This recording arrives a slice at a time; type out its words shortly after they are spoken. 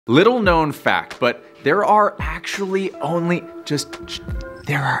Little known fact, but there are actually only 3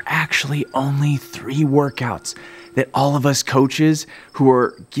 workouts that all of us coaches who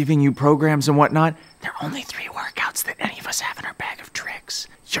are giving you programs and whatnot, there are only 3 workouts that any of us have in our bag of tricks.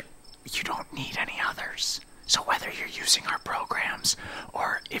 You don't need any others. So whether you're using our programs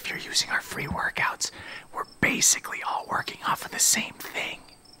or if you're using our free workouts, we're basically all working off of the same thing.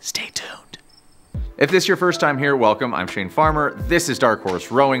 Stay tuned. If this is your first time here, welcome. I'm Shane Farmer. This is Dark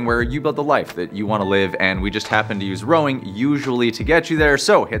Horse Rowing, where you build the life that you want to live, and we just happen to use rowing usually to get you there.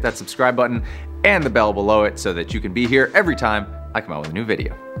 So hit that subscribe button and the bell below it so that you can be here every time I come out with a new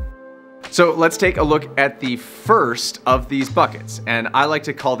video. So let's take a look at the first of these buckets, and I like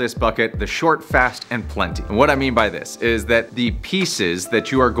to call this bucket the short, fast, and plenty. And what I mean by this is that the pieces that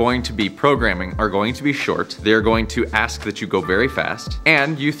you are going to be programming are going to be short. They're going to ask that you go very fast,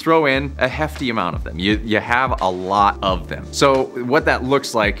 and you throw in a hefty amount of them. You have a lot of them. So what that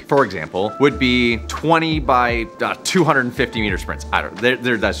looks like, for example, would be 20 by 250 meter sprints. I don't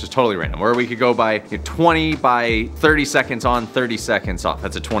know, that's just totally random. Or we could go by 20 by 30 seconds on, 30 seconds off.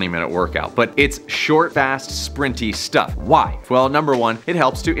 That's a 20-minute workout. But it's short, fast, sprinty stuff. Why? Well, number one, it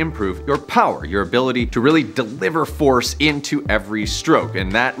helps to improve your power, your ability to really deliver force into every stroke.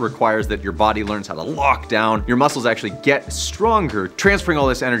 And that requires that your body learns how to lock down, your muscles actually get stronger, transferring all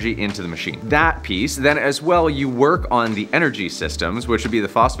this energy into the machine. That piece, then as well, you work on the energy systems, which would be the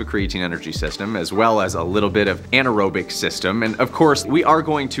phosphocreatine energy system, as well as a little bit of anaerobic system. And of course, we are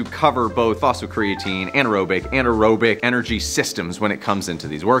going to cover both phosphocreatine, anaerobic energy systems when it comes into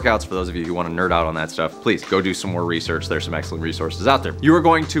these workouts. For those of you who want to nerd out on that stuff, please go do some more research. There's some excellent resources out there. You are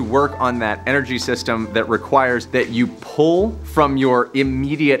going to work on that energy system that requires that you pull from your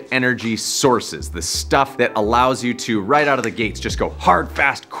immediate energy sources, the stuff that allows you to, right out of the gates, just go hard,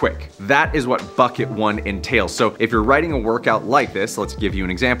 fast, quick. That is what bucket one entails. So if you're writing a workout like this, let's give you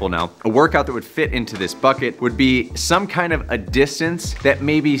an example now. A workout that would fit into this bucket would be some kind of a distance that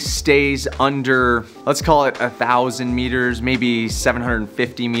maybe stays under, let's call it 1,000 meters, maybe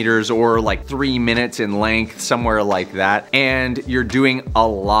 750 meters, or like 3 minutes in length, somewhere like that. And you're doing a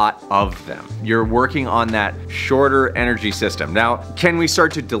lot of them. You're working on that shorter energy system. Now, can we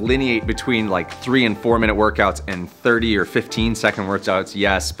start to delineate between like 3 and 4 minute workouts and 30 or 15 second workouts?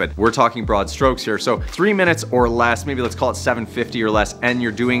 Yes, but we're talking broad strokes here. So 3 minutes or less, maybe let's call it 750 or less, and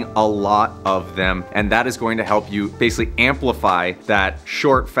you're doing a lot of them. And that is going to help you basically amplify that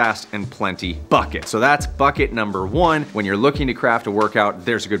short, fast, and plenty bucket. So that's bucket number one. When you're looking to craft a workout,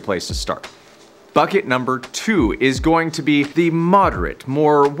 there's a good place to start. Bucket number 2 is going to be the moderate,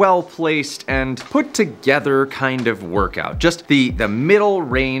 more well-placed and put together kind of workout. Just the middle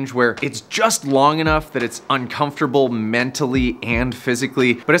range where it's just long enough that it's uncomfortable mentally and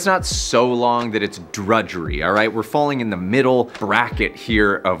physically, but it's not so long that it's drudgery, all right? We're falling in the middle bracket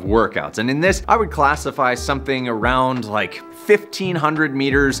here of workouts. And in this, I would classify something around like 1,500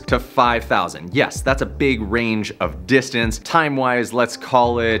 meters to 5,000. Yes, that's a big range of distance. Time-wise, let's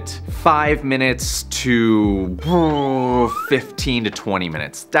call it 5 minutes to 15 to 20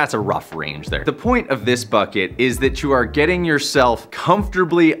 minutes. That's a rough range there. The point of this bucket is that you are getting yourself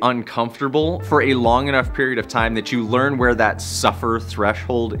comfortably uncomfortable for a long enough period of time that you learn where that suffer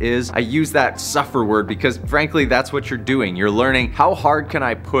threshold is. I use that suffer word because frankly, that's what you're doing. You're learning how hard can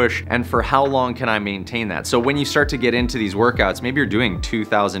I push and for how long can I maintain that. So when you start to get into these workouts, maybe you're doing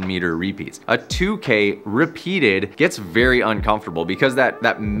 2,000 meter repeats. A 2K repeated gets very uncomfortable because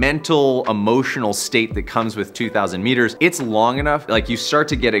that mental, emotional state that comes with 2,000 meters, it's long enough, like you start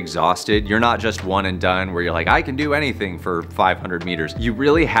to get exhausted. You're not just one and done where you're like, I can do anything for 500 meters. You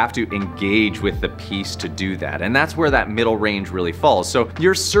really have to engage with the piece to do that. And that's where that middle range really falls. So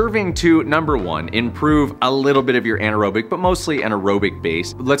you're serving to, number one, improve a little bit of your anaerobic, but mostly anaerobic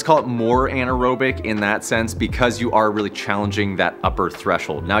base. Let's call it more anaerobic in that sense because you are really challenging that upper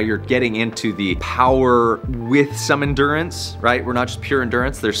threshold. Now you're getting into the power with some endurance, right? We're not just pure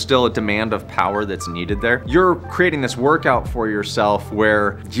endurance. There's still a demand of power that's needed there. You're creating this workout for yourself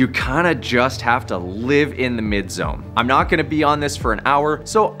where you kind of just have to live in the mid zone. I'm not going to be on this for an hour,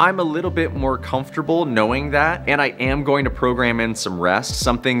 so I'm a little bit more comfortable knowing that, and I am going to program in some rest,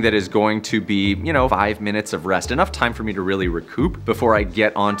 something that is going to be, 5 minutes of rest, enough time for me to really recoup before I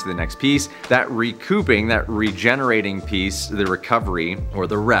get on to the next piece. That recouping, that regenerating piece, the recovery or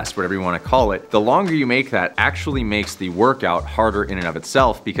the rest, whatever you want to call it, the longer you make that actually makes the workout harder in and of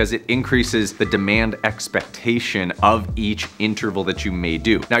itself because it increases is the demand expectation of each interval that you may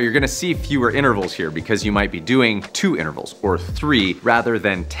do. Now you're gonna see fewer intervals here because you might be doing 2 intervals or 3 rather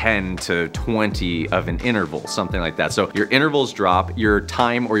than 10 to 20 of an interval, something like that. So your intervals drop, your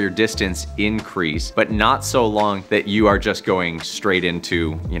time or your distance increase, but not so long that you are just going straight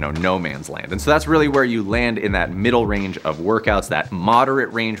into, no man's land. And so that's really where you land in that middle range of workouts, that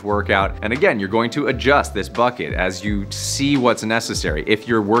moderate range workout. And again, you're going to adjust this bucket as you see what's necessary. If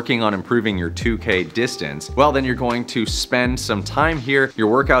you're working on improving your 2K distance, well, then you're going to spend some time here.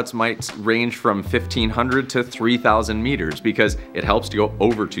 Your workouts might range from 1,500 to 3,000 meters because it helps to go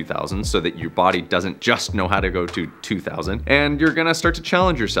over 2,000 so that your body doesn't just know how to go to 2,000. And you're gonna start to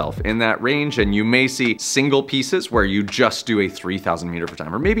challenge yourself in that range, and you may see single pieces where you just do a 3,000 meter for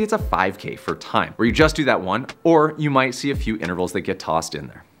time, or maybe it's a 5K for time, where you just do that one, or you might see a few intervals that get tossed in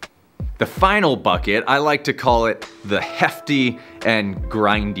there. The final bucket, I like to call it the hefty and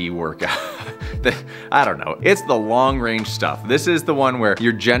grindy workout. I don't know, it's the long range stuff. This is the one where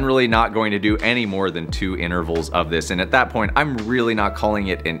you're generally not going to do any more than 2 intervals of this. And at that point, I'm really not calling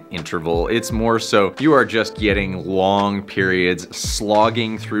it an interval. It's more so you are just getting long periods,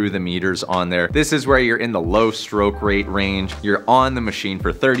 slogging through the meters on there. This is where you're in the low stroke rate range. You're on the machine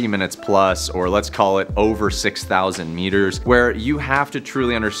for 30 minutes plus, or let's call it over 6,000 meters, where you have to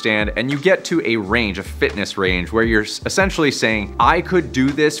truly understand, and you get to a range, a fitness range, where you're essentially saying, I could do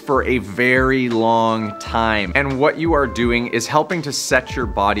this for a very long time. And what you are doing is helping to set your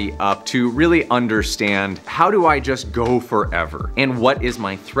body up to really understand, how do I just go forever? And what is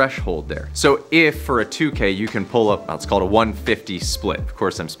my threshold there? So if for a 2K, you can pull up, it's called a 150 split. Of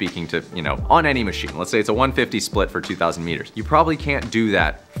course, I'm speaking to, on any machine. Let's say it's a 150 split for 2,000 meters. You probably can't do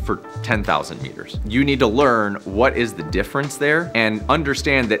that for 10,000 meters. You need to learn what is the difference there and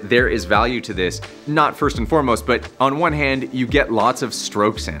understand that there is value to this, not first and foremost, but on one hand, you get lots of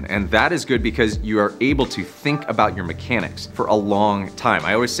strokes in, and that is good because you are able to think about your mechanics for a long time.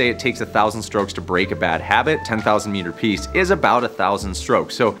 I always say it takes 1,000 strokes to break a bad habit. 10,000 meter piece is about 1,000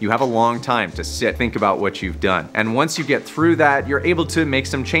 strokes. So you have a long time to sit, think about what you've done. And once you get through that, you're able to make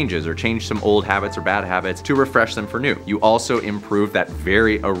some changes or change some old habits or bad habits to refresh them for new. You also improve that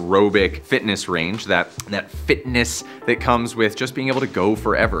very aerobic fitness range, that fitness that comes with just being able to go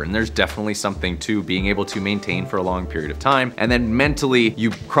forever. And there's definitely something to being able to maintain for a long period of time. And then mentally,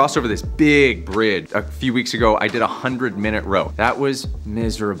 you cross over this big bridge. A few weeks ago, I did a 100-minute row. That was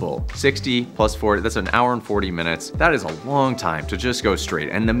miserable. 60 plus 40, that's an hour and 40 minutes. That is a long time to just go straight.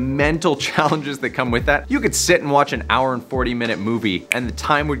 And the mental challenges that come with that, you could sit and watch an hour and 40-minute movie and the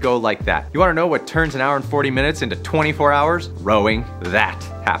time would go like that. You wanna know what turns an hour and 40 minutes into 24 hours? Rowing. That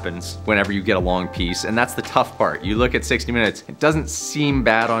happens whenever you get a long piece, and that's the tough part. You look at 60 minutes, it doesn't seem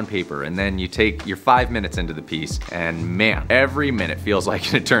bad on paper, and then you take your 5 minutes into the piece, and man, every minute feels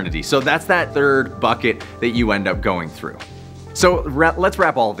like an eternity. So that's that third bucket that you end up going through. So let's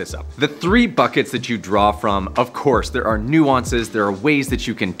wrap all of this up. The 3 buckets that you draw from, of course, there are nuances, there are ways that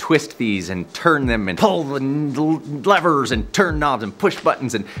you can twist these and turn them and pull the levers and turn knobs and push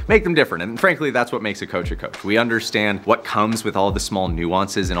buttons and make them different. And frankly, that's what makes a coach a coach. We understand what comes with all the small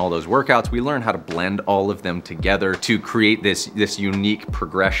nuances in all those workouts. We learn how to blend all of them together to create this unique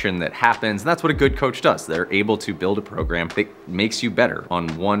progression that happens. And that's what a good coach does. They're able to build a program that makes you better on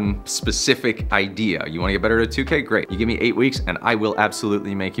one specific idea. You wanna get better at 2K? Great. You give me 8 weeks, and I will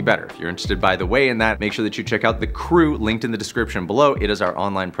absolutely make you better. If you're interested, by the way, in that, make sure that you check out The Crew, linked in the description below. It is our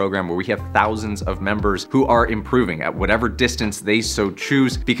online program where we have thousands of members who are improving at whatever distance they so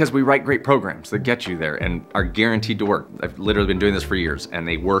choose, because we write great programs that get you there and are guaranteed to work. I've literally been doing this for years and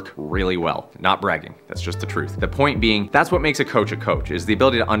they work really well. Not bragging, that's just the truth. The point being, that's what makes a coach, is the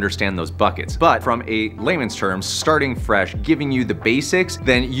ability to understand those buckets. But from a layman's terms, starting fresh, giving you the basics,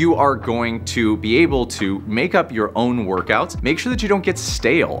 then you are going to be able to make up your own workouts. Make sure that you don't get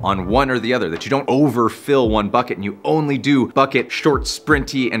stale on one or the other, that you don't overfill one bucket and you only do bucket, short,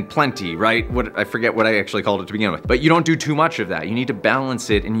 sprinty, and plenty, right? I forget what I actually called it to begin with. But you don't do too much of that. You need to balance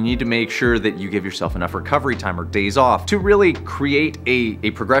it, and you need to make sure that you give yourself enough recovery time or days off to really create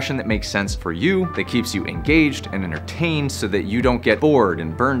a progression that makes sense for you, that keeps you engaged and entertained so that you don't get bored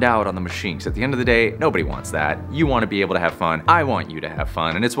and burned out on the machine. Because at the end of the day, nobody wants that. You want to be able to have fun. I want you to have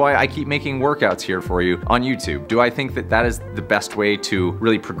fun. And it's why I keep making workouts here for you on YouTube. Do I think that that is the best way to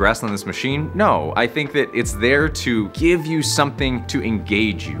really progress on this machine? No, I think that it's there to give you something to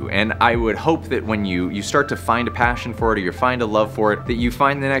engage you. And I would hope that when you start to find a passion for it, or you find a love for it, that you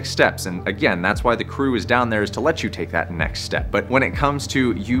find the next steps. And again, that's why The Crew is down there, is to let you take that next step. But when it comes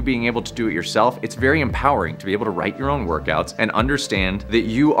to you being able to do it yourself, it's very empowering to be able to write your own workouts and understand that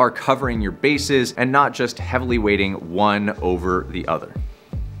you are covering your bases and not just heavily weighting one over the other.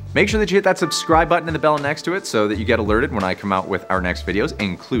 Make sure that you hit that subscribe button and the bell next to it so that you get alerted when I come out with our next videos,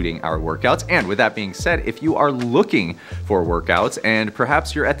 including our workouts. And with that being said, if you are looking for workouts and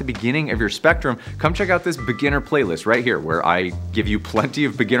perhaps you're at the beginning of your spectrum, come check out this beginner playlist right here where I give you plenty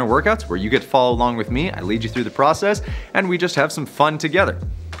of beginner workouts where you get to follow along with me. I lead you through the process and we just have some fun together.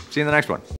 See you in the next one.